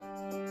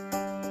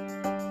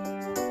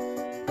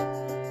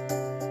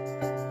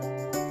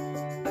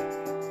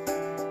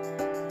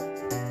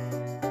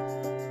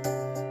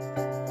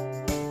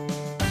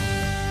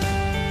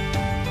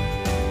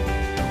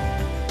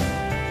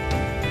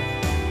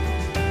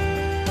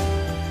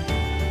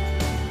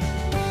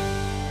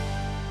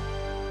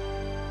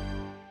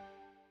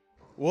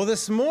Well,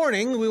 this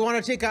morning we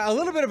want to take a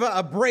little bit of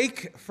a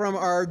break from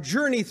our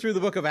journey through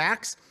the book of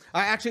Acts.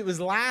 Actually, it was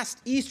last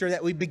Easter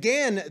that we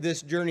began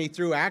this journey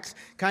through Acts,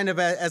 kind of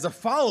as a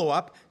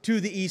follow-up to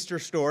the Easter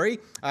story.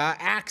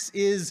 Acts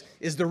is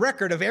the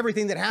record of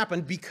everything that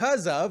happened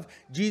because of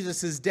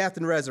Jesus' death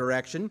and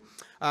resurrection.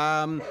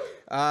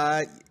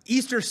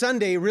 Easter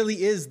Sunday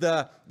really is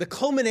the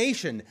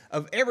culmination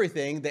of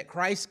everything that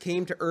Christ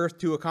came to earth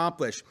to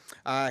accomplish.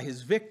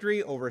 His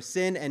victory over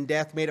sin and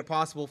death made it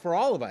possible for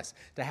all of us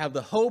to have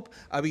the hope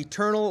of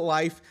eternal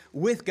life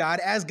with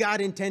God as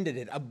God intended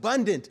it,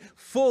 abundant,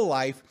 full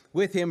life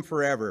with Him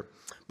forever.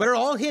 But it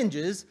all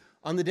hinges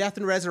on the death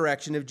and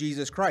resurrection of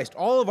Jesus Christ.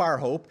 All of our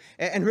hope,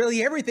 and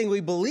really everything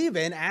we believe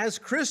in as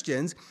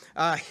Christians,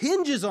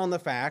 hinges on the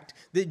fact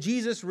that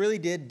Jesus really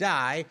did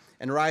die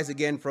and rise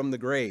again from the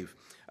grave.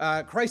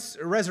 Christ's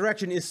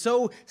resurrection is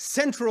so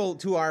central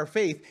to our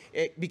faith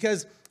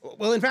because,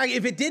 well, in fact,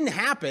 if it didn't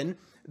happen,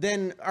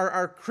 then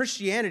our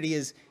Christianity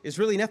is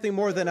really nothing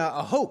more than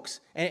a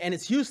hoax, and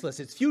it's useless,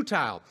 it's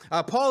futile.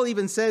 Paul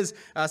even says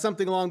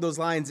something along those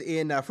lines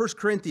in 1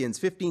 Corinthians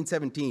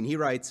 15:17. He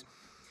writes,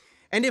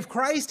 "And if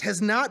Christ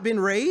has not been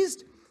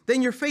raised,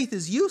 then your faith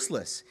is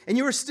useless, and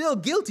you are still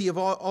guilty of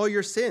all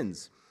your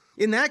sins.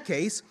 In that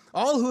case,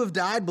 all who have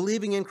died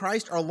believing in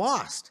Christ are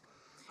lost.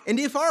 And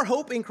if our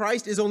hope in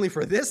Christ is only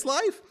for this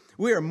life,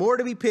 we are more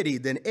to be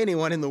pitied than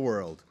anyone in the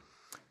world.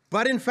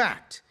 But in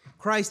fact,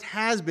 Christ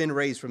has been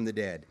raised from the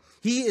dead.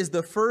 He is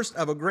the first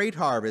of a great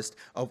harvest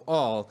of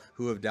all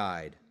who have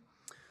died."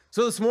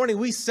 So this morning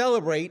we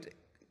celebrate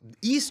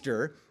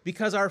Easter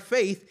because our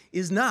faith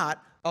is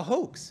not a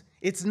hoax.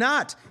 It's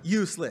not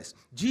useless.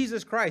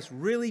 Jesus Christ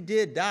really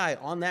did die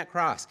on that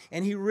cross,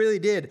 and He really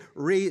did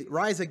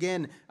rise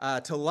again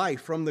to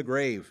life from the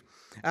grave.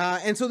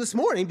 And so this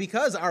morning,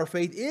 because our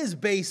faith is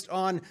based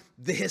on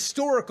the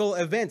historical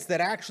events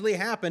that actually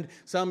happened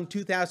some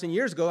 2,000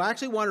 years ago, I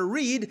actually want to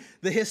read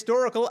the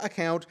historical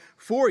account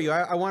for you.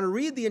 I want to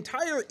read the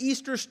entire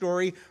Easter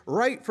story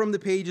right from the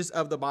pages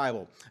of the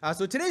Bible.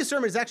 So today's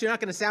sermon is actually not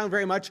going to sound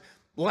very much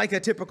like a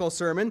typical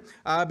sermon,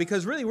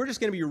 because really we're just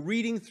going to be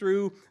reading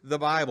through the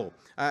Bible.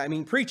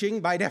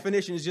 Preaching by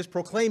definition is just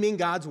proclaiming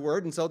God's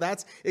word, and so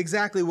that's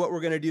exactly what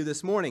we're going to do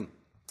this morning.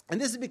 And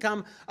this has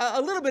become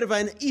a little bit of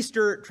an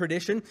Easter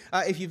tradition.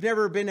 If you've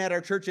never been at our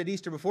church at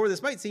Easter before,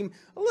 this might seem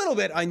a little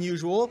bit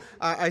unusual,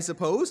 I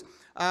suppose.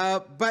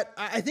 But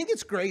I think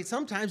it's great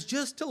sometimes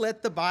just to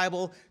let the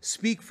Bible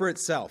speak for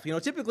itself. You know,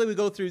 typically we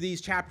go through these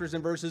chapters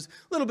and verses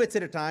little bits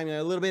at a time,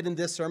 a little bit in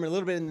this sermon, a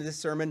little bit in this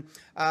sermon.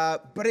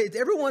 But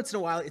every once in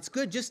a while, it's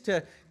good just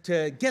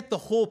to get the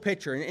whole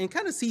picture and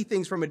kind of see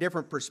things from a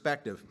different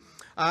perspective.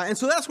 And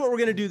so that's what we're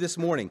going to do this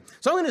morning.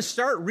 So I'm going to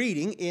start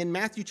reading in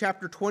Matthew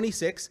chapter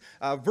 26,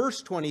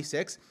 verse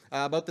 26,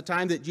 about the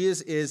time that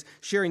Jesus is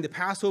sharing the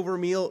Passover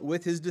meal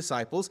with His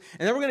disciples.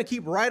 And then we're going to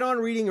keep right on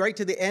reading right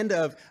to the end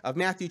of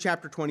Matthew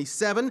chapter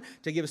 27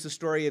 to give us the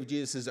story of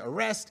Jesus'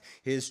 arrest,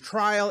 His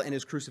trial, and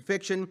His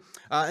crucifixion.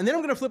 And then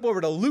I'm going to flip over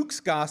to Luke's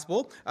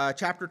Gospel,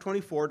 chapter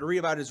 24, to read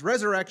about His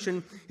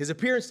resurrection, His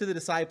appearance to the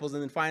disciples,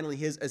 and then finally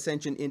His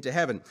ascension into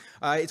heaven.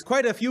 It's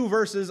quite a few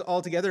verses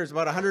altogether. It's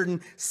about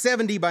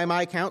 170 by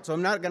my count, so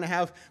I'm not going to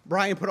have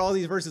Brian put all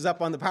these verses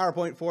up on the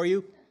PowerPoint for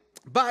you.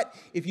 But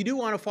if you do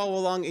want to follow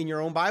along in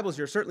your own Bibles,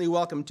 you're certainly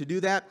welcome to do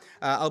that.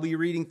 I'll be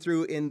reading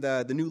through in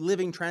the New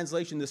Living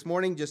Translation this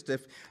morning, just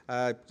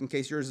in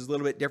case yours is a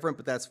little bit different,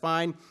 but that's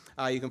fine.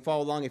 You can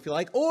follow along if you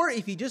like. Or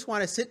if you just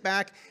want to sit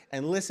back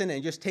and listen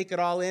and just take it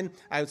all in,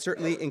 I would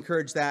certainly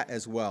encourage that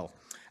as well.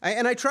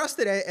 And I trust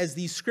that as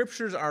these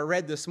scriptures are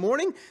read this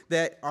morning,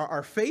 that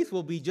our faith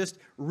will be just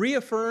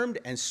reaffirmed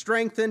and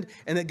strengthened,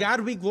 and that God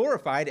will be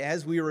glorified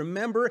as we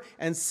remember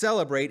and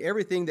celebrate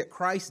everything that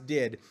Christ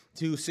did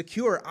to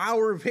secure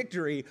our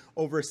victory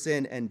over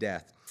sin and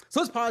death. So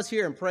let's pause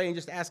here and pray and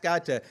just ask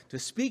God to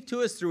speak to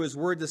us through His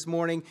word this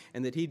morning,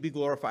 and that He'd be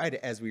glorified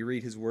as we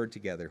read His word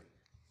together.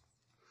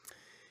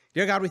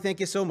 Dear God, we thank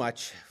You so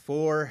much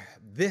for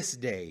this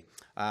day.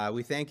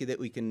 We thank You that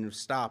we can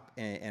stop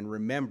and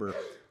remember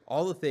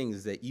all the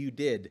things that You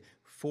did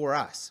for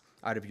us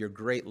out of Your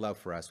great love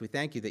for us. We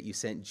thank You that You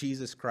sent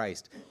Jesus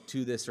Christ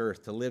to this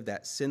earth to live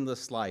that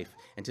sinless life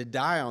and to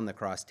die on the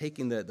cross,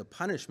 taking the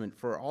punishment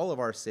for all of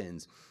our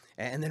sins,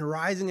 and then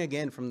rising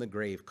again from the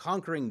grave,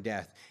 conquering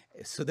death,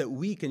 so that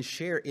we can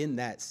share in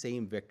that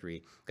same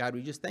victory. God,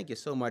 we just thank You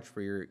so much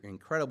for Your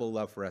incredible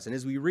love for us. And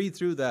as we read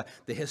through the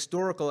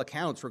historical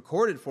accounts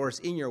recorded for us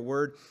in Your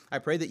word, I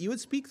pray that You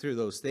would speak through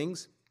those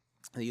things,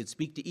 that You'd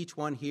speak to each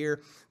one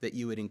here, that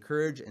You would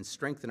encourage and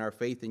strengthen our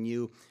faith in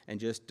You, and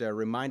just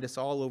remind us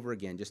all over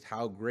again just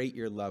how great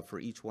Your love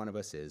for each one of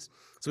us is.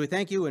 So we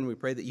thank You, and we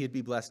pray that You'd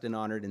be blessed and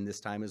honored in this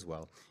time as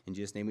well. In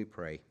Jesus' name we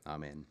pray.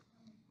 Amen.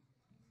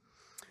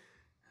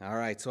 All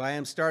right, so I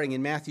am starting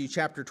in Matthew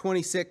chapter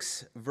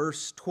 26,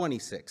 verse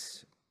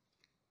 26.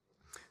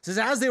 It says,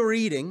 "As they were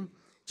eating,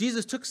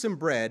 Jesus took some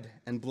bread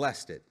and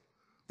blessed it.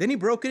 Then He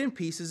broke it in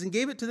pieces and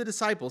gave it to the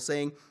disciples,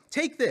 saying,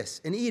 'Take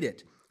this and eat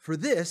it, for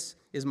this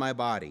is my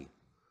body.'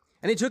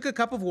 And He took a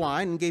cup of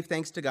wine and gave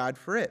thanks to God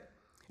for it.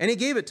 And he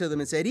gave it to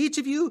them and said, "Each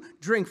of you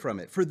drink from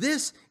it, for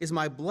this is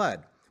my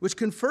blood, which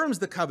confirms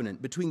the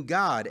covenant between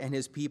God and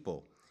his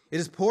people. It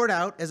is poured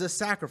out as a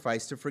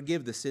sacrifice to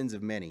forgive the sins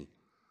of many.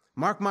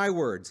 Mark my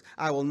words,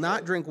 I will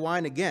not drink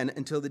wine again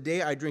until the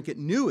day I drink it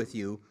new with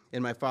you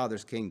in my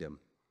Father's kingdom."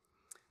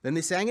 Then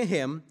they sang a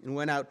hymn and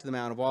went out to the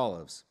Mount of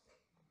Olives.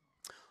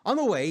 On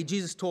the way,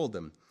 Jesus told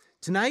them,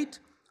 "Tonight,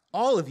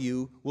 all of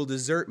you will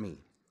desert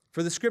me.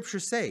 For the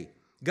scriptures say,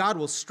 God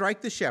will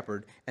strike the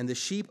shepherd, and the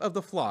sheep of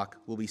the flock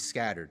will be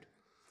scattered.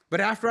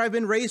 But after I've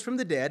been raised from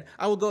the dead,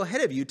 I will go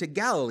ahead of you to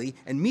Galilee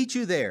and meet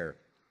you there."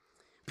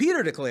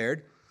 Peter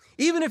declared,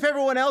 "Even if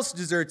everyone else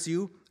deserts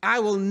you, I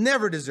will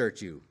never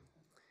desert you."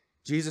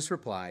 Jesus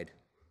replied,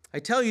 "I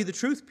tell you the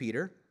truth,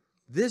 Peter.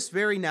 This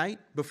very night,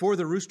 before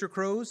the rooster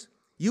crows,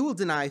 you will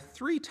deny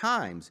 3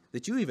 times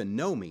that you even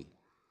know me."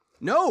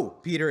 "No,"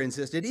 Peter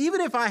insisted,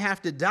 "even if I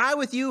have to die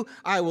with you,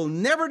 I will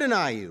never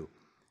deny you."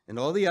 And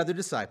all the other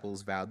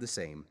disciples vowed the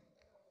same.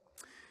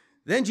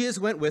 Then Jesus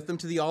went with them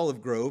to the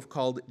olive grove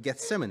called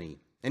Gethsemane,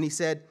 and he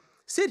said,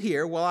 "Sit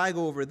here while I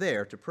go over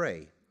there to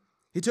pray."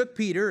 He took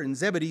Peter and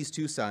Zebedee's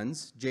 2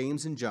 sons,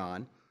 James and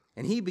John,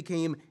 and he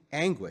became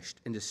anguished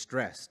and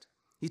distressed.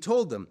 He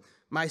told them,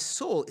 "My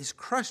soul is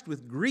crushed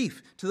with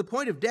grief to the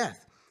point of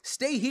death.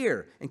 Stay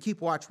here and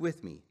keep watch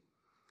with me."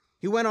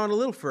 He went on a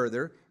little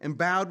further and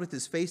bowed with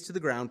his face to the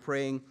ground,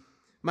 praying,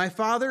 "My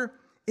Father,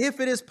 if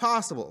it is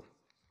possible,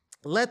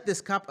 let this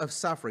cup of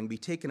suffering be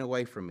taken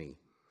away from me.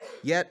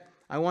 Yet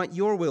I want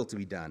your will to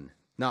be done,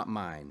 not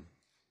mine."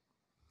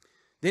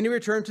 Then he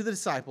returned to the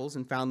disciples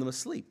and found them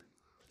asleep.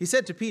 He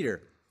said to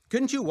Peter,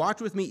 "Couldn't you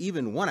watch with me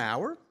even 1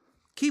 hour?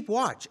 Keep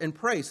watch and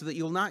pray so that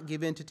you'll not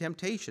give in to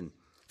temptation.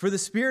 For the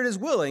spirit is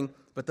willing,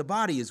 but the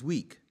body is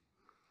weak."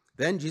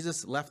 Then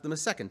Jesus left them a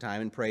second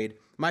time and prayed,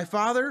 "My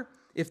Father,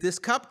 if this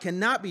cup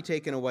cannot be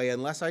taken away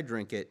unless I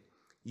drink it,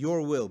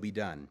 your will be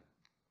done."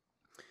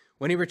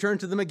 When he returned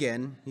to them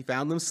again, he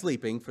found them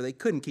sleeping, for they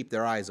couldn't keep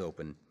their eyes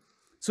open.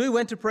 So he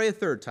went to pray a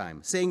third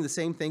time, saying the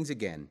same things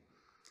again.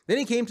 Then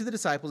he came to the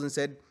disciples and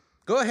said,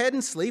 "Go ahead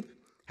and sleep,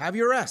 have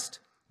your rest.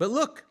 But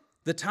look,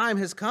 the time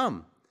has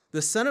come.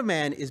 The Son of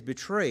Man is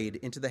betrayed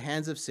into the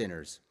hands of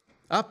sinners.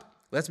 Up,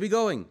 let's be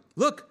going.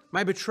 Look,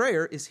 my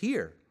betrayer is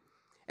here."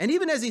 And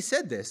even as he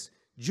said this,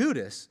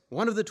 Judas,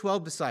 one of the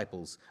 12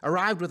 disciples,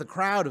 arrived with a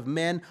crowd of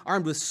men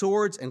armed with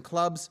swords and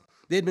clubs.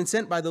 They had been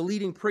sent by the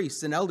leading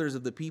priests and elders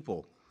of the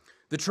people.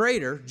 The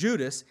traitor,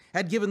 Judas,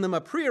 had given them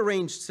a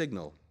prearranged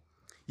signal.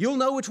 "You'll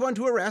know which one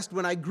to arrest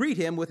when I greet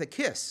him with a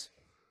kiss."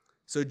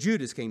 So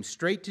Judas came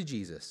straight to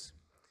Jesus.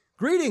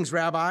 "Greetings,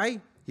 Rabbi,"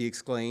 he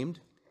exclaimed,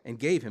 and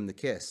gave him the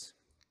kiss.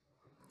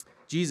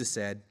 Jesus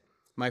said,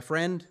 "My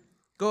friend,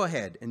 go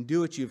ahead and do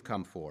what you've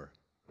come for."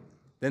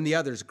 Then the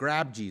others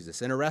grabbed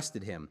Jesus and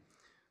arrested him.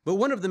 But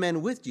one of the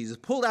men with Jesus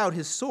pulled out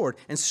his sword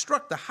and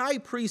struck the high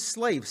priest's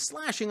slave,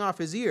 slashing off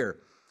his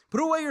ear.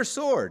 "Put away your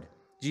sword,"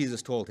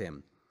 Jesus told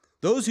him.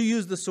 "Those who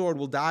use the sword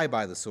will die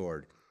by the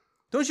sword.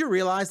 Don't you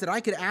realize that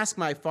I could ask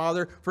my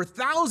Father for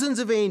thousands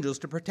of angels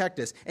to protect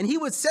us, and he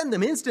would send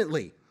them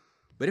instantly?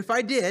 But if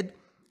I did,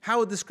 how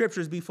would the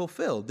scriptures be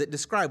fulfilled that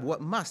describe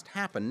what must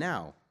happen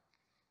now?"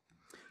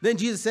 Then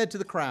Jesus said to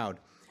the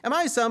crowd, "Am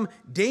I some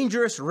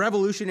dangerous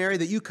revolutionary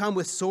that you come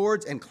with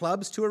swords and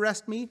clubs to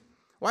arrest me?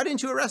 Why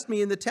didn't you arrest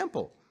me in the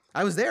temple?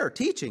 I was there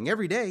teaching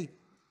every day."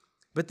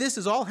 But this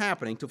is all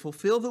happening to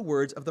fulfill the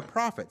words of the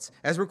prophets,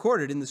 as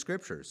recorded in the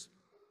scriptures.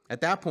 At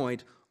that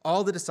point,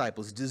 all the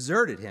disciples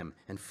deserted him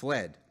and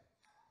fled.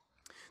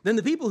 Then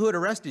the people who had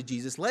arrested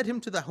Jesus led him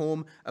to the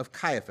home of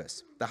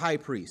Caiaphas, the high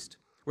priest,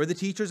 where the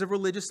teachers of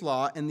religious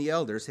law and the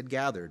elders had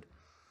gathered.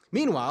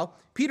 Meanwhile,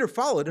 Peter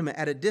followed him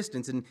at a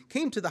distance and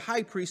came to the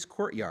high priest's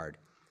courtyard.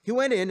 He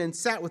went in and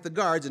sat with the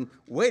guards and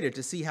waited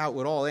to see how it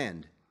would all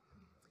end.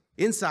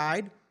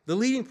 Inside, the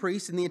leading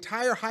priests and the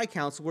entire high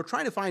council were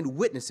trying to find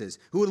witnesses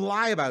who would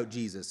lie about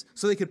Jesus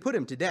so they could put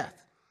him to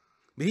death.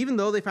 But even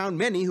though they found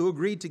many who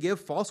agreed to give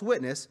false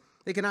witness,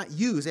 they could not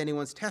use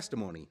anyone's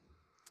testimony.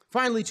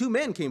 Finally, 2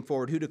 men came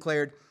forward who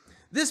declared,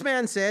 "This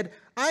man said,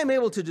 I am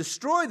able to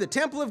destroy the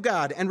temple of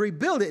God and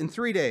rebuild it in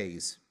 3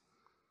 days."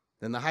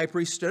 Then the high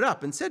priest stood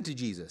up and said to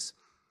Jesus,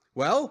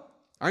 "Well,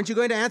 aren't you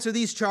going to answer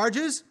these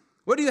charges?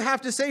 What do you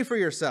have to say for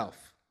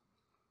yourself?"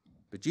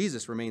 But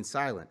Jesus remained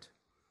silent.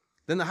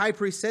 Then the high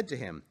priest said to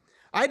him,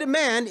 "I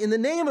demand in the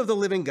name of the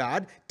living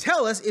God,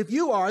 tell us if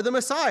you are the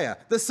Messiah,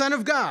 the Son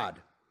of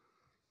God."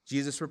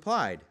 Jesus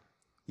replied,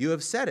 "You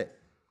have said it.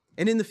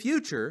 And in the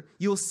future,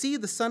 you will see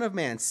the Son of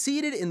Man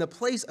seated in the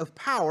place of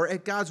power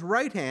at God's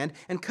right hand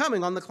and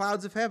coming on the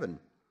clouds of heaven."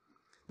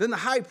 Then the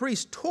high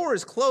priest tore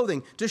his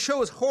clothing to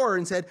show his horror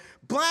and said,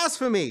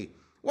 "Blasphemy!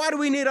 Why do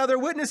we need other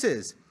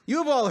witnesses? You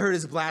have all heard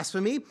his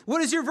blasphemy.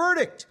 What is your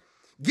verdict?"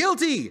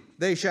 "Guilty,"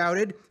 they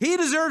shouted. "He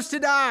deserves to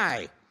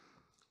die."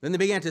 Then they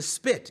began to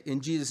spit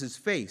in Jesus'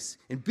 face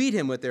and beat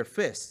him with their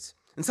fists.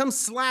 And some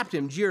slapped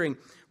him, jeering,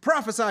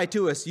 "Prophesy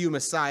to us, you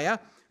Messiah.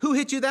 Who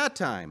hit you that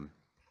time?"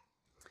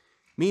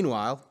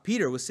 Meanwhile,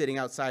 Peter was sitting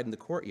outside in the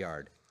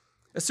courtyard.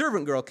 A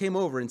servant girl came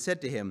over and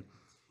said to him,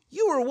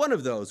 "You were one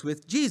of those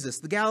with Jesus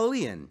the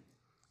Galilean."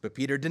 But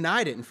Peter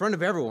denied it in front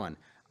of everyone.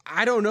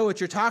 "I don't know what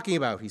you're talking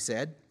about," he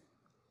said.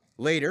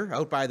 Later,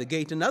 out by the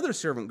gate, another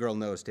servant girl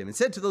noticed him and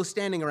said to those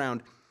standing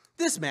around,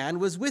 "This man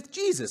was with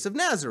Jesus of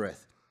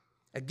Nazareth."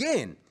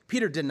 Again,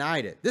 Peter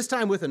denied it, this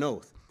time with an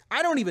oath.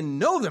 "I don't even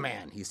know the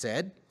man," he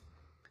said.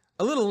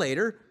 A little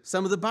later,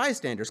 some of the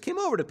bystanders came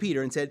over to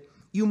Peter and said,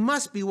 "You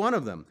must be one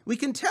of them. We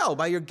can tell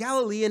by your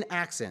Galilean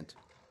accent."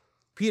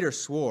 Peter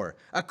swore,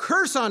 "A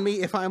curse on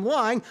me if I'm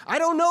lying. I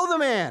don't know the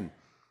man."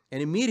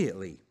 And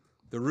immediately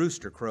the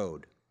rooster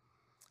crowed.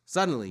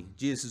 Suddenly,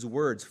 Jesus'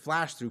 words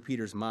flashed through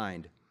Peter's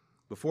mind.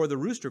 "Before the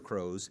rooster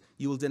crows,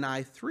 you will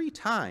deny 3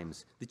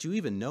 times that you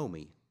even know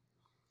me."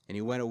 And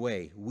he went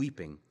away,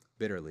 weeping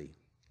bitterly.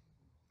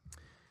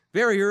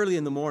 Very early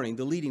in the morning,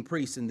 the leading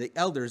priests and the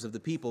elders of the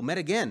people met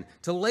again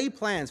to lay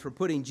plans for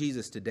putting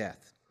Jesus to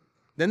death.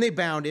 Then they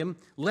bound him,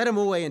 led him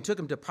away, and took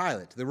him to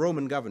Pilate, the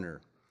Roman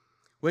governor.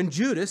 When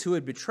Judas, who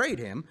had betrayed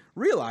him,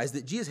 realized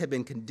that Jesus had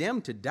been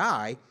condemned to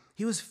die,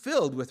 he was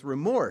filled with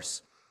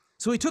remorse.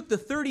 So he took the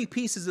 30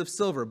 pieces of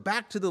silver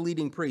back to the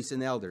leading priests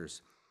and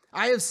elders.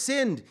 "I have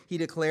sinned," he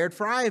declared,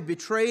 "for I have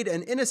betrayed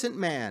an innocent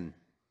man."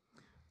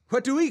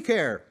 "What do we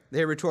care?"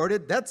 they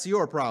retorted. "That's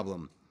your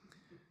problem."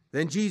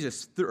 Then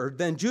Judas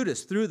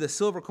threw the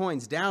silver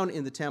coins down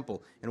in the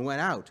temple and went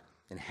out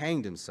and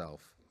hanged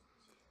himself.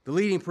 The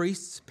leading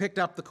priests picked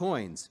up the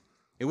coins.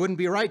 "It wouldn't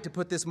be right to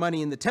put this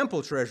money in the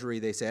temple treasury,"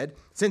 they said,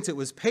 "since it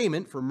was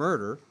payment for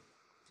murder."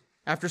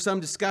 After some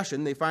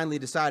discussion, they finally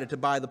decided to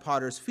buy the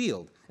potter's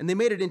field, and they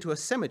made it into a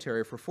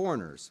cemetery for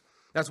foreigners.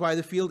 That's why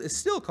the field is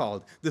still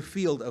called the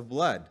Field of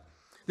Blood.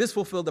 This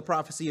fulfilled the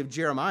prophecy of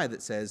Jeremiah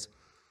that says,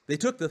 "They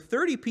took the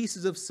 30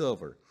 pieces of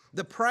silver,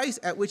 the price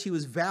at which he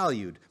was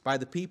valued by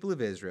the people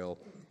of Israel,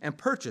 and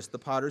purchased the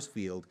potter's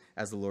field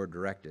as the Lord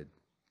directed."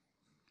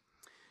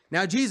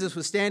 Now Jesus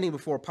was standing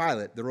before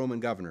Pilate, the Roman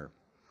governor.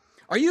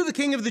 "Are you the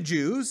king of the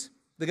Jews?"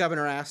 the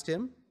governor asked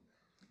him.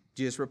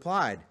 Jesus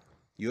replied,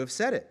 "You have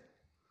said it."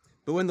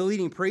 But when the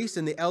leading priests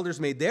and the elders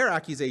made their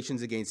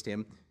accusations against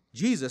him,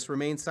 Jesus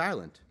remained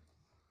silent.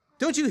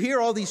 "Don't you hear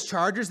all these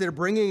charges they're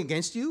bringing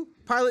against you?"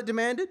 Pilate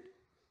demanded.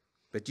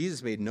 But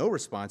Jesus made no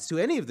response to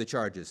any of the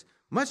charges,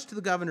 much to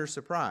the governor's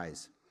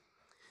surprise.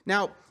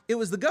 Now, it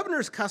was the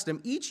governor's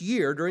custom each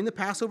year during the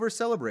Passover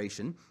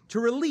celebration to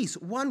release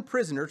one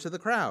prisoner to the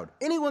crowd,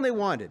 anyone they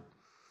wanted.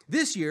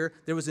 This year,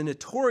 there was a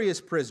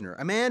notorious prisoner,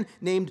 a man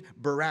named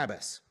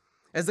Barabbas.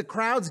 As the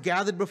crowds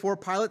gathered before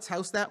Pilate's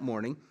house that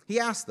morning, he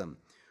asked them,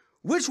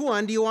 "Which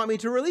one do you want me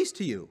to release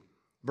to you,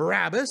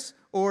 Barabbas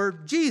or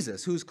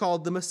Jesus, who's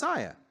called the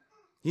Messiah?"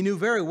 He knew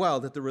very well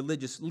that the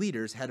religious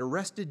leaders had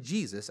arrested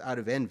Jesus out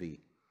of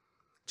envy.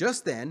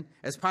 Just then,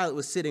 as Pilate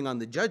was sitting on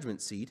the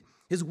judgment seat,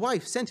 his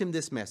wife sent him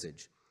this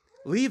message: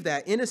 "Leave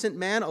that innocent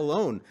man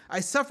alone. I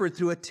suffered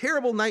through a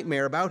terrible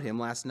nightmare about him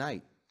last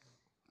night."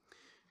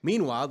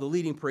 Meanwhile, the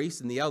leading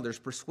priests and the elders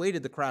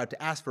persuaded the crowd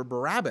to ask for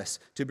Barabbas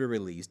to be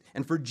released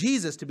and for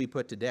Jesus to be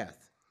put to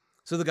death.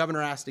 So the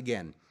governor asked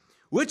again,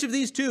 "Which of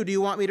these 2 do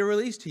you want me to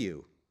release to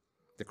you?"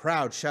 The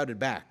crowd shouted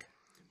back,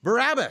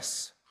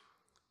 "Barabbas!"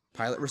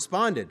 Pilate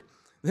responded,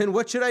 "Then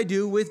what should I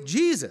do with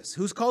Jesus,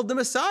 who's called the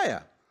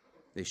Messiah?"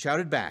 They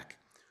shouted back,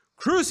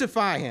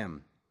 "Crucify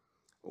him!"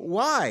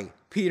 "Why?"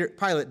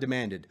 Pilate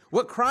demanded.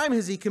 "What crime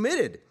has he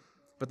committed?"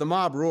 But the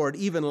mob roared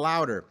even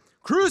louder,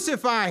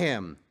 "Crucify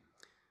him!"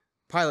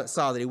 Pilate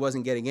saw that he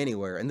wasn't getting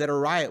anywhere and that a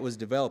riot was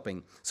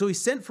developing. So he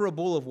sent for a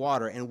bowl of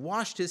water and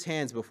washed his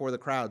hands before the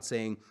crowd,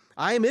 saying,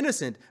 "I am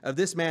innocent of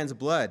this man's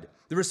blood.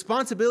 The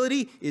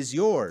responsibility is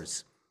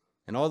yours."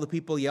 And all the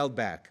people yelled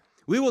back,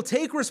 "We will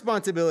take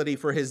responsibility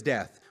for his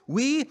death,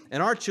 we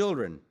and our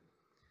children."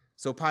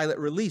 So Pilate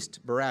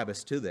released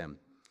Barabbas to them.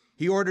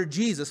 He ordered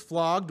Jesus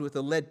flogged with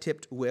a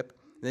lead-tipped whip,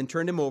 then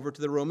turned him over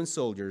to the Roman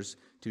soldiers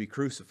to be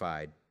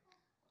crucified.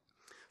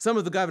 Some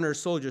of the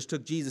governor's soldiers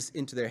took Jesus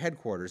into their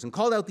headquarters and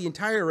called out the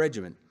entire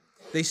regiment.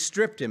 They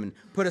stripped him and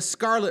put a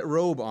scarlet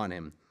robe on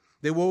him.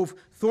 They wove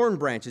thorn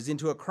branches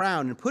into a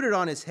crown and put it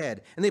on his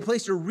head, and they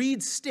placed a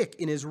reed stick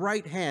in his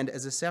right hand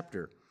as a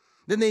scepter.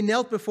 Then they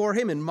knelt before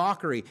him in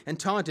mockery and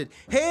taunted,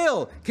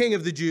 "Hail, King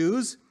of the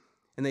Jews!"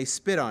 And they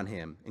spit on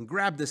him and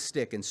grabbed the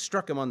stick and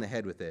struck him on the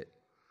head with it.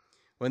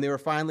 When they were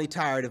finally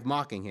tired of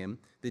mocking him,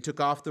 they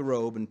took off the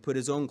robe and put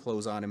his own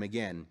clothes on him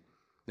again.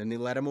 Then they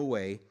led him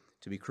away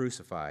to be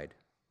crucified.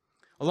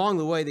 Along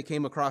the way, they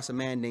came across a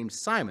man named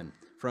Simon,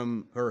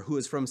 who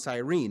was from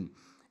Cyrene,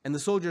 and the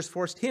soldiers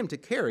forced him to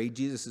carry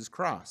Jesus'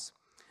 cross.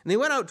 And they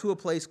went out to a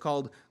place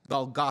called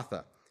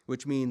Golgotha,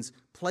 which means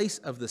place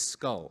of the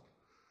skull.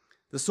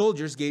 The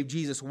soldiers gave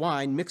Jesus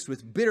wine mixed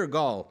with bitter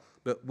gall,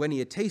 but when he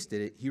had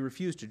tasted it, he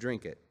refused to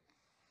drink it.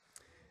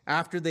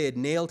 After they had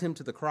nailed him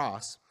to the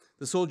cross,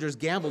 the soldiers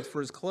gambled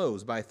for his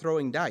clothes by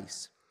throwing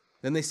dice.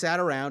 Then they sat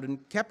around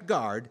and kept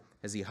guard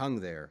as he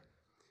hung there.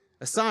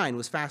 A sign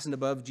was fastened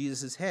above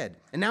Jesus'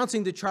 head,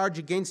 announcing the charge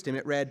against him.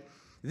 It read,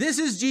 "This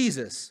is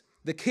Jesus,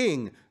 the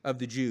King of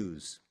the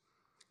Jews."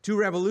 2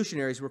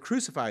 revolutionaries were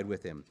crucified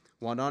with him,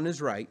 one on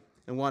his right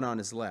and one on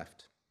his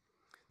left.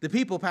 The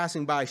people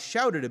passing by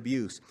shouted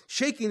abuse,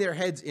 shaking their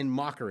heads in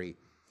mockery.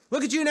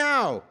 "Look at you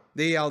now,"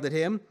 they yelled at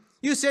him.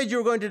 You said you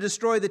were going to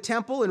destroy the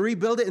temple and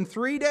rebuild it in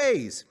 3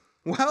 days.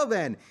 Well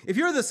then, if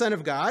you're the Son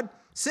of God,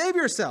 save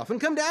yourself and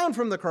come down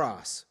from the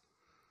cross."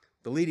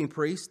 The leading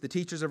priests, the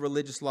teachers of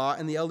religious law,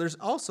 and the elders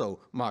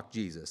also mocked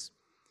Jesus.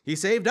 "He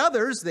saved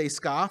others," they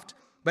scoffed,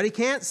 "but he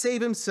can't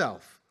save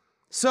himself.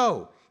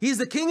 So, he's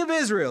the King of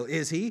Israel,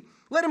 is he?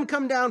 Let him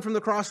come down from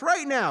the cross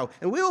right now,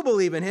 and we will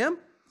believe in him.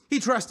 He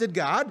trusted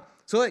God,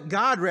 so let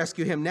God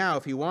rescue him now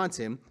if he wants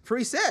him, for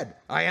he said,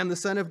 'I am the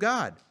Son of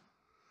God.'"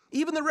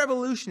 Even the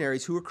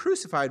revolutionaries who were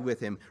crucified with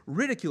him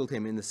ridiculed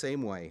him in the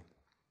same way.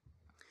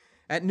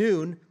 At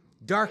noon,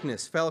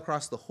 darkness fell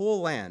across the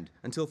whole land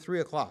until 3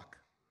 o'clock.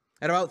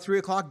 At about 3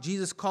 o'clock,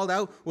 Jesus called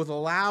out with a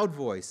loud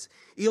voice,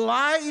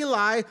 "Eli,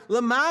 Eli,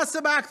 lama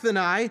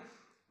sabachthani,"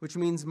 which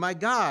means, my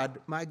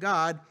God,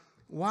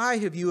 why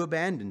have you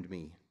abandoned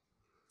me?"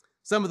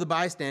 Some of the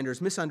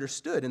bystanders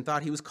misunderstood and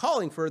thought he was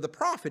calling for the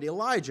prophet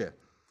Elijah.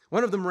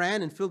 One of them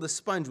ran and filled a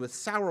sponge with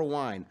sour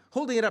wine,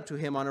 holding it up to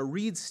him on a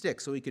reed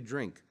stick so he could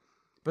drink.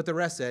 But the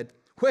rest said,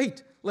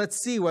 "Wait, let's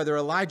see whether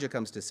Elijah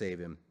comes to save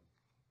him."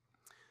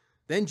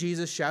 Then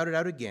Jesus shouted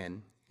out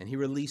again, and he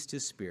released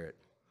his spirit.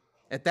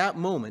 At that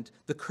moment,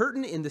 the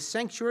curtain in the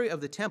sanctuary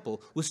of the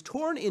temple was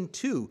torn in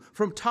two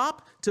from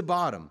top to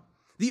bottom.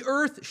 The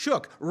earth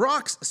shook,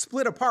 rocks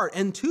split apart,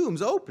 and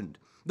tombs opened.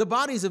 The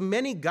bodies of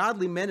many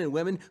godly men and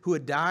women who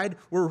had died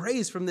were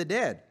raised from the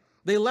dead.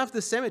 They left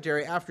the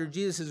cemetery after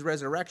Jesus'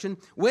 resurrection,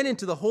 went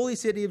into the holy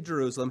city of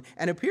Jerusalem,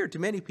 and appeared to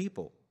many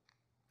people.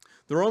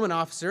 The Roman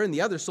officer and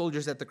the other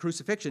soldiers at the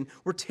crucifixion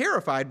were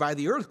terrified by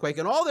the earthquake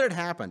and all that had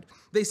happened.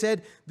 They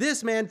said,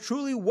 "This man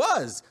truly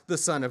was the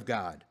Son of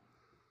God."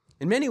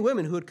 And many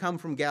women who had come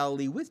from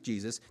Galilee with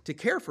Jesus to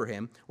care for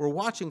him were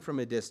watching from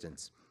a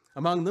distance.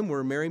 Among them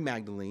were Mary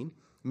Magdalene,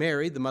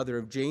 Mary, the mother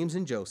of James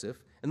and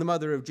Joseph, and the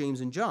mother of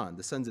James and John,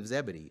 the sons of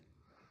Zebedee.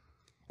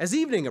 As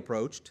evening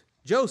approached,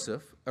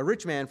 Joseph, a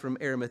rich man from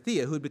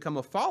Arimathea who had become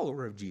a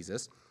follower of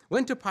Jesus,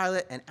 went to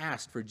Pilate and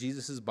asked for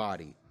Jesus'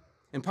 body.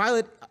 And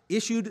Pilate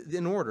issued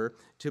an order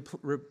to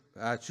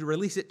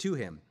release it to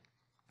him.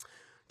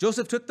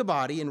 Joseph took the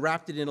body and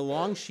wrapped it in a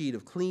long sheet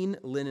of clean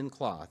linen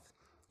cloth.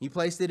 He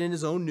placed it in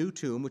his own new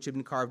tomb, which had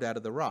been carved out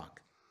of the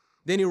rock.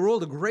 Then he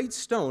rolled a great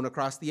stone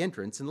across the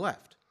entrance and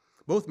left.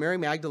 Both Mary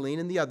Magdalene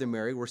and the other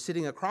Mary were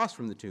sitting across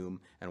from the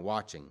tomb and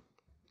watching.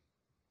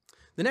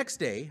 The next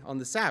day, on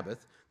the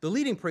Sabbath, the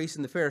leading priests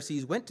and the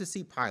Pharisees went to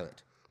see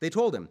Pilate. They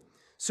told him,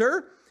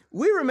 "Sir,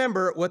 we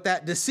remember what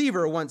that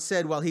deceiver once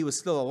said while he was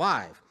still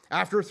alive.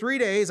 'After 3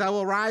 days, I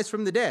will rise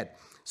from the dead.'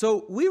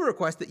 So we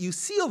request that you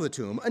seal the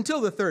tomb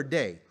until the 3rd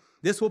day.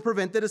 This will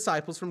prevent the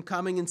disciples from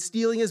coming and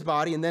stealing his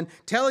body and then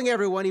telling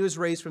everyone he was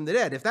raised from the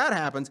dead. If that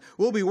happens,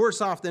 we'll be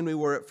worse off than we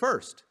were at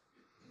first."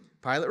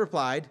 Pilate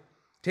replied,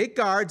 "Take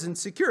guards and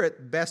secure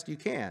it best you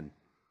can."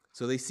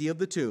 So they sealed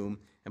the tomb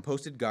and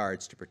posted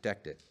guards to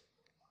protect it.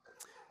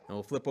 And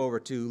we'll flip over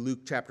to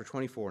Luke chapter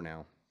 24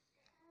 now.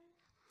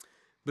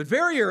 But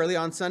very early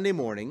on Sunday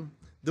morning,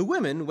 the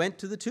women went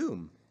to the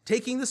tomb,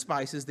 taking the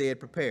spices they had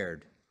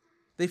prepared.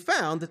 They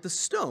found that the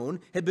stone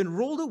had been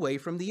rolled away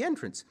from the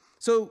entrance.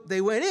 So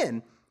they went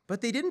in,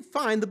 but they didn't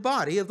find the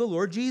body of the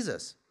Lord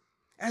Jesus.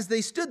 As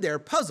they stood there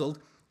puzzled,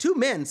 2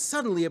 men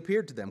suddenly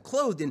appeared to them,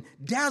 clothed in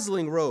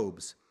dazzling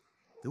robes.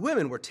 The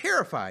women were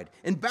terrified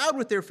and bowed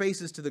with their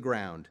faces to the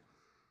ground.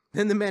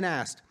 Then the men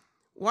asked,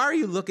 "Why are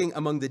you looking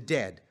among the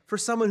dead for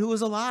someone who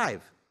is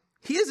alive?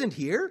 He isn't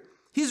here.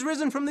 He's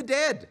risen from the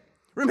dead.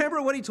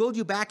 Remember what he told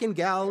you back in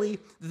Galilee?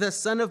 The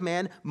Son of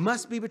Man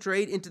must be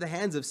betrayed into the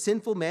hands of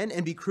sinful men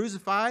and be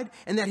crucified,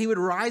 and that he would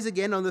rise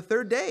again on the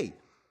 3rd day."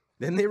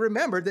 Then they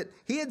remembered that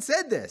he had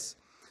said this.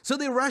 So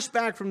they rushed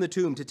back from the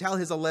tomb to tell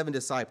his 11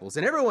 disciples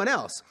and everyone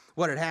else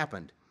what had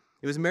happened.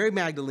 It was Mary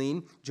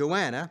Magdalene,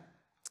 Joanna,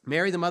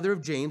 Mary the mother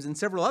of James, and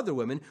several other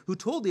women who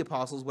told the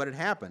apostles what had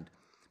happened.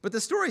 But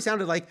the story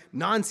sounded like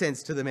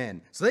nonsense to the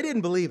men, so they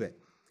didn't believe it.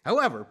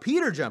 However,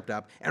 Peter jumped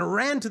up and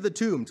ran to the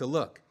tomb to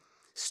look.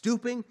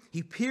 Stooping,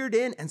 he peered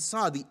in and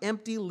saw the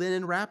empty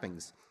linen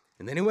wrappings.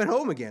 And then he went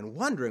home again,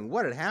 wondering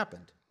what had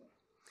happened.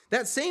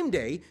 That same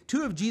day,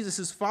 2 of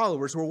Jesus'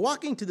 followers were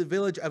walking to the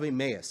village of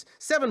Emmaus,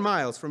 7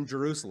 miles from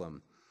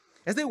Jerusalem.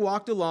 As they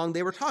walked along,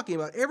 they were talking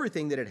about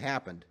everything that had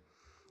happened.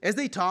 As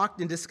they talked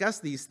and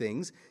discussed these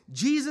things,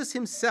 Jesus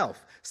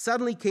himself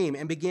suddenly came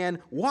and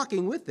began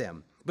walking with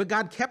them, but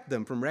God kept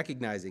them from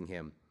recognizing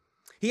him.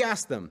 He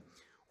asked them,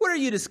 "What are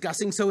you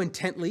discussing so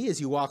intently as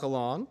you walk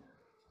along?"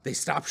 They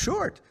stopped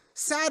short,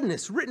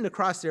 sadness written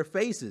across their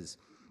faces.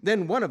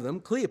 Then one of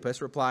them,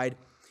 Cleopas, replied,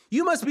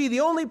 "You must be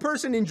the only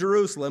person in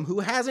Jerusalem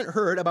who hasn't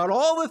heard about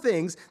all the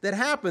things that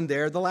happened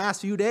there the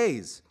last few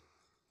days."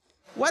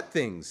 "What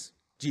things?"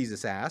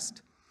 Jesus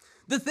asked.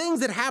 "The things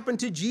that happened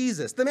to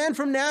Jesus, the man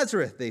from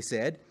Nazareth," they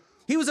said.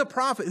 "He was a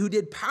prophet who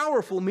did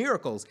powerful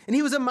miracles, and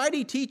he was a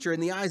mighty teacher in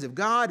the eyes of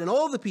God and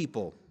all the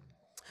people.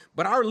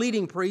 But our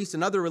leading priests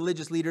and other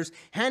religious leaders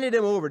handed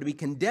him over to be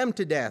condemned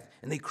to death,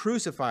 and they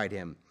crucified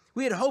him.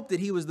 We had hoped that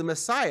he was the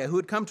Messiah who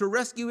had come to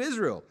rescue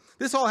Israel.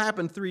 This all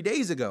happened 3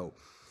 days ago.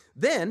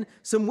 Then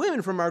some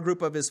women from our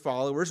group of his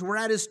followers were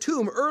at his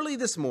tomb early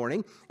this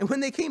morning, and when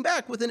they came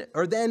back with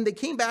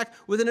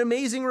an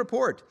amazing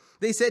report.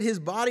 They said his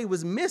body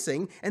was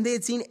missing, and they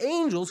had seen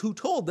angels who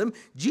told them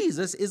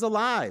Jesus is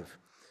alive.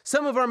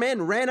 Some of our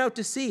men ran out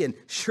to see, and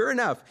sure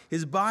enough,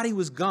 his body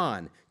was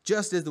gone,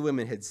 just as the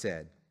women had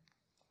said.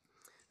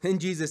 Then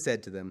Jesus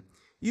said to them,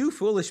 "You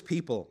foolish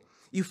people,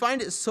 you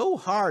find it so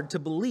hard to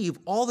believe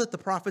all that the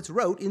prophets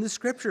wrote in the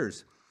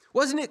scriptures.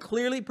 Wasn't it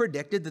clearly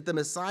predicted that the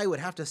Messiah would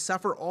have to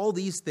suffer all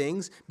these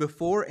things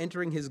before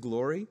entering his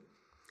glory?"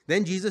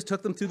 Then Jesus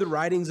took them through the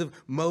writings of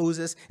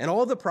Moses and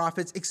all the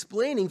prophets,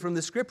 explaining from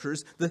the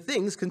scriptures the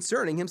things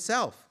concerning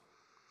himself.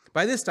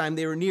 By this time,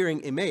 they were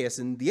nearing Emmaus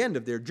and the end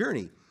of their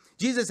journey.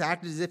 Jesus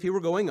acted as if he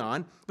were going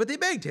on, but they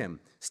begged him,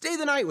 "Stay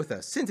the night with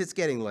us, since it's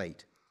getting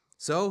late."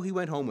 So he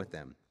went home with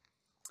them.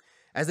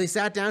 As they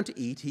sat down to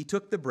eat, he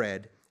took the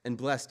bread and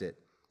blessed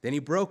it. Then he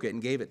broke it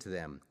and gave it to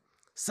them.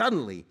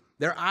 Suddenly,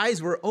 their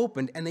eyes were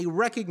opened and they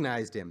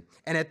recognized him.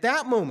 And at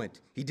that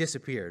moment, he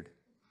disappeared.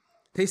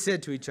 They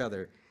said to each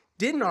other,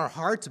 "Didn't our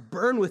hearts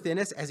burn within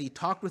us as he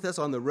talked with us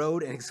on the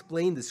road and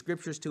explained the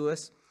scriptures to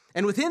us?"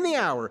 And within the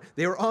hour,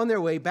 they were on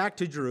their way back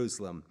to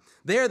Jerusalem.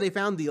 There they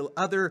found the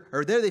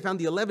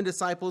 11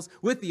 disciples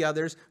with the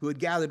others who had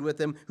gathered with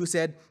them, who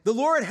said, "The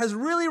Lord has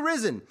really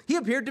risen. He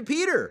appeared to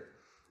Peter."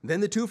 Then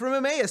the two from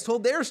Emmaus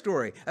told their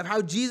story of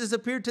how Jesus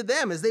appeared to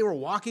them as they were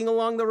walking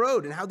along the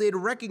road and how they had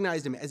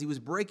recognized him as he was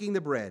breaking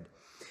the bread.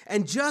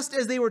 And just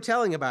as they were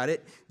telling about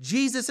it,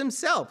 Jesus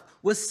himself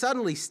was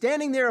suddenly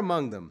standing there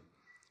among them.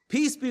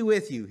 "Peace be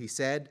with you," he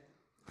said.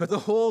 But the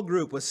whole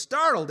group was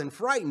startled and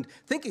frightened,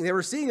 thinking they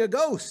were seeing a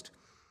ghost.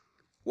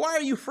 "Why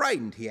are you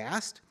frightened?" he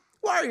asked.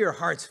 "Why are your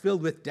hearts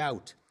filled with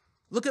doubt?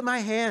 Look at my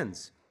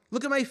hands.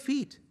 Look at my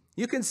feet.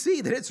 You can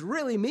see that it's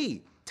really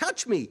me.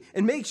 Touch me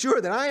and make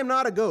sure that I am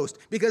not a ghost,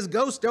 because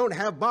ghosts don't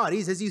have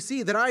bodies as you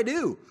see that I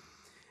do."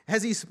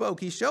 As he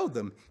spoke, he showed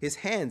them his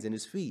hands and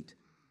his feet.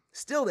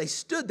 Still, they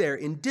stood there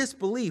in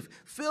disbelief,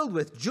 filled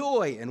with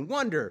joy and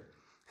wonder.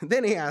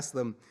 Then he asked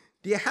them,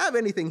 "Do you have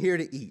anything here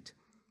to eat?"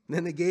 And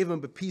then they gave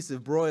him a piece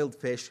of broiled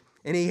fish,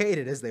 and he ate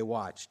it as they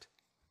watched.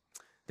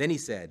 Then he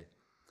said,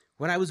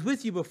 "When I was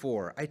with you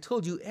before, I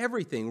told you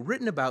everything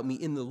written about me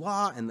in the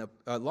law and the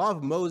law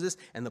of Moses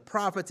and the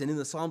prophets and in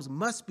the Psalms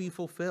must be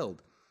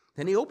fulfilled."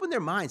 Then he opened their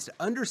minds to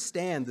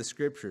understand the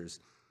scriptures.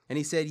 And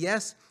he said,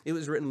 "Yes, it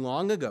was written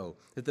long ago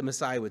that the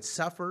Messiah would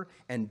suffer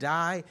and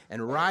die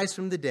and rise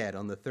from the dead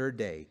on the third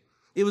day.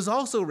 It was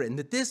also written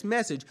that this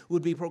message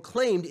would be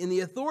proclaimed in the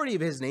authority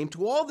of his name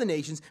to all the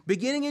nations,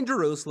 beginning in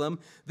Jerusalem.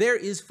 There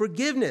is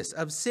forgiveness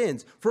of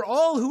sins for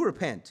all who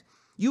repent.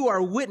 You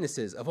are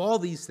witnesses of all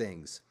these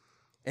things.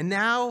 And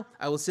now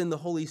I will send the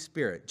Holy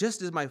Spirit,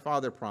 just as my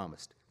Father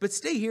promised. But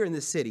stay here in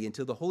this city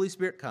until the Holy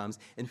Spirit comes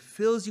and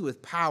fills you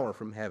with power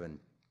from heaven."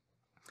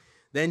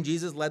 Then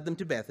Jesus led them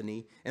to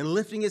Bethany, and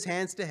lifting his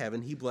hands to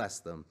heaven, he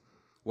blessed them.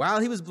 While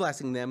he was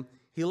blessing them,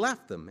 he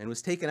left them and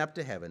was taken up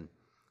to heaven.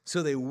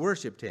 So they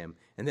worshiped him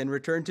and then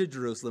returned to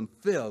Jerusalem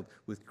filled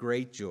with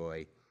great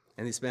joy.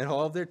 And they spent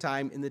all of their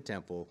time in the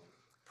temple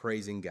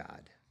praising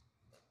God.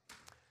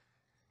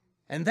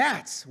 And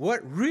that's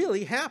what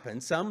really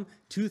happened some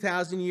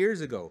 2,000 years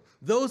ago.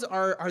 Those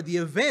are the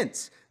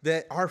events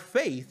that our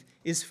faith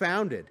is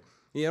founded.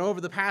 You know,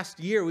 over the past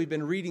year, we've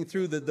been reading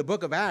through the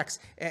book of Acts,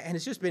 and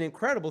it's just been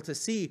incredible to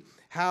see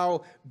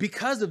how,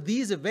 because of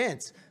these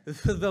events,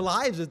 the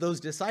lives of those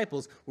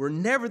disciples were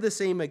never the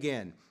same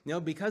again. You know,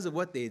 because of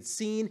what they had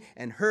seen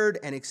and heard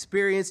and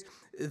experienced,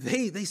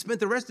 they spent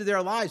the rest of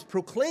their lives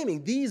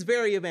proclaiming these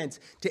very events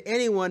to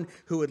anyone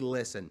who would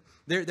listen.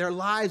 Their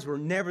lives were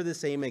never the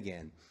same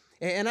again.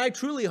 And I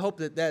truly hope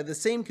that the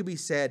same could be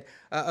said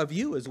of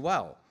you as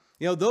well.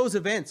 You know, those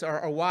events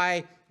are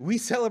why we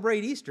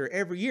celebrate Easter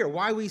every year,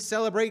 why we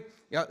celebrate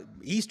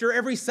Easter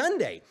every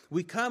Sunday.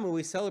 We come and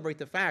we celebrate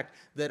the fact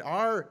that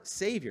our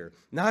Savior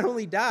not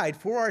only died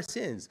for our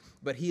sins,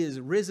 but he is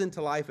risen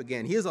to life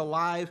again. He is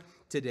alive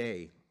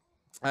today.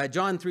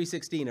 John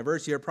 3:16, a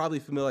verse you're probably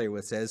familiar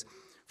with, says,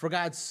 "For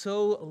God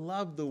so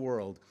loved the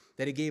world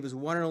that he gave his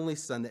one and only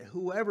Son, that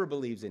whoever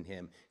believes in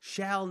him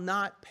shall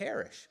not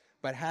perish,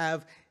 but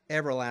have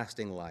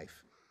everlasting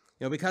life."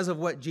 You know, because of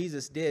what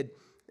Jesus did,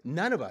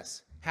 none of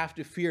us have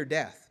to fear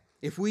death.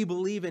 If we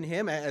believe in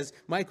him, as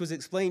Mike was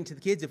explaining to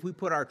the kids, if we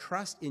put our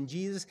trust in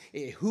Jesus,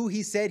 who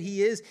he said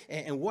he is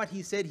and what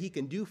he said he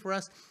can do for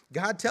us,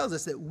 God tells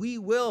us that we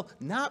will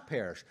not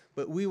perish,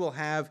 but we will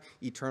have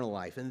eternal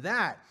life. And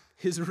that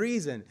is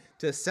reason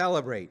to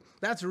celebrate.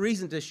 That's a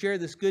reason to share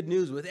this good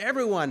news with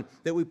everyone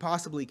that we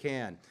possibly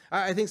can.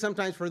 I think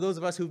sometimes for those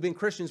of us who've been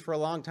Christians for a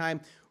long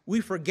time,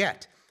 we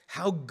forget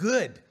how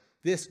good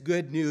this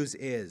good news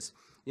is.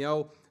 You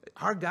know,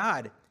 our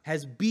God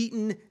has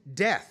beaten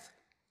death.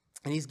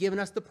 And he's given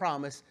us the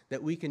promise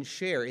that we can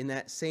share in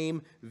that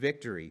same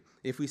victory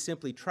if we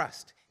simply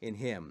trust in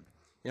him.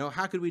 You know,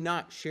 how could we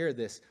not share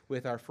this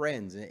with our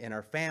friends and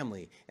our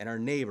family and our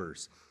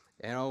neighbors?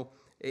 You know,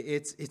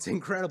 It's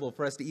incredible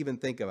for us to even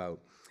think about.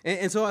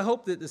 And so I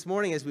hope that this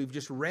morning, as we've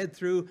just read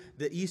through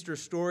the Easter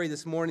story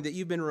this morning, that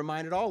you've been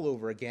reminded all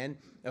over again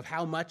of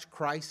how much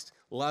Christ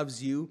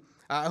loves you.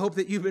 I hope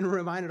that you've been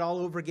reminded all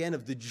over again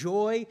of the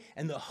joy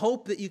and the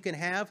hope that you can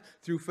have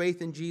through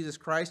faith in Jesus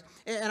Christ.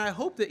 And I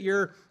hope that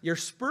you're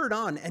spurred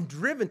on and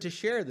driven to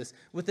share this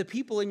with the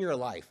people in your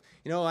life.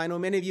 I know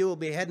many of you will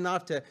be heading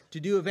off to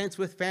do events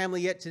with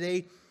family yet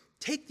today.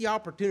 Take the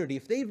opportunity.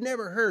 If they've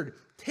never heard,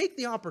 take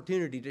the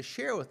opportunity to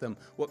share with them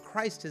what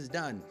Christ has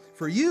done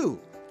for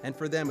you and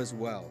for them as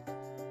well.